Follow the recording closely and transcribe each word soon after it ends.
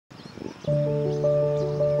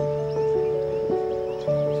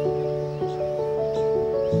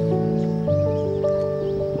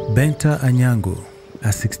Benta Anyango, a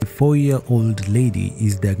 64-year-old lady,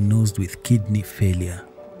 is diagnosed with kidney failure.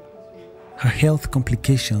 Her health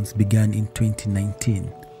complications began in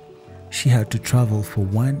 2019. She had to travel for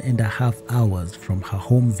 1.5 hours from her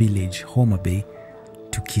home village, Homa Bay,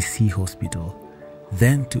 to Kisii Hospital,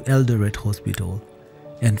 then to Eldoret Hospital,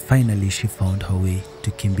 and finally she found her way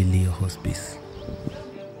to Kimbilio Hospice.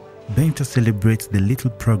 Benta celebrates the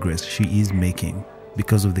little progress she is making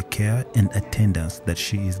because of the care and attendance that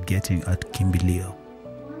she is getting at Kimbilio.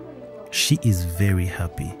 She is very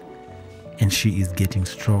happy, and she is getting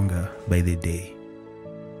stronger by the day.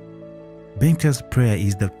 Benta's prayer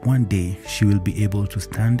is that one day she will be able to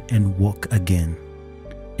stand and walk again,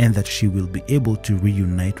 and that she will be able to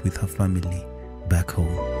reunite with her family back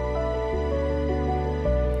home.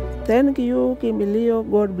 Thank you, Kimbilio.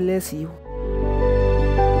 God bless you.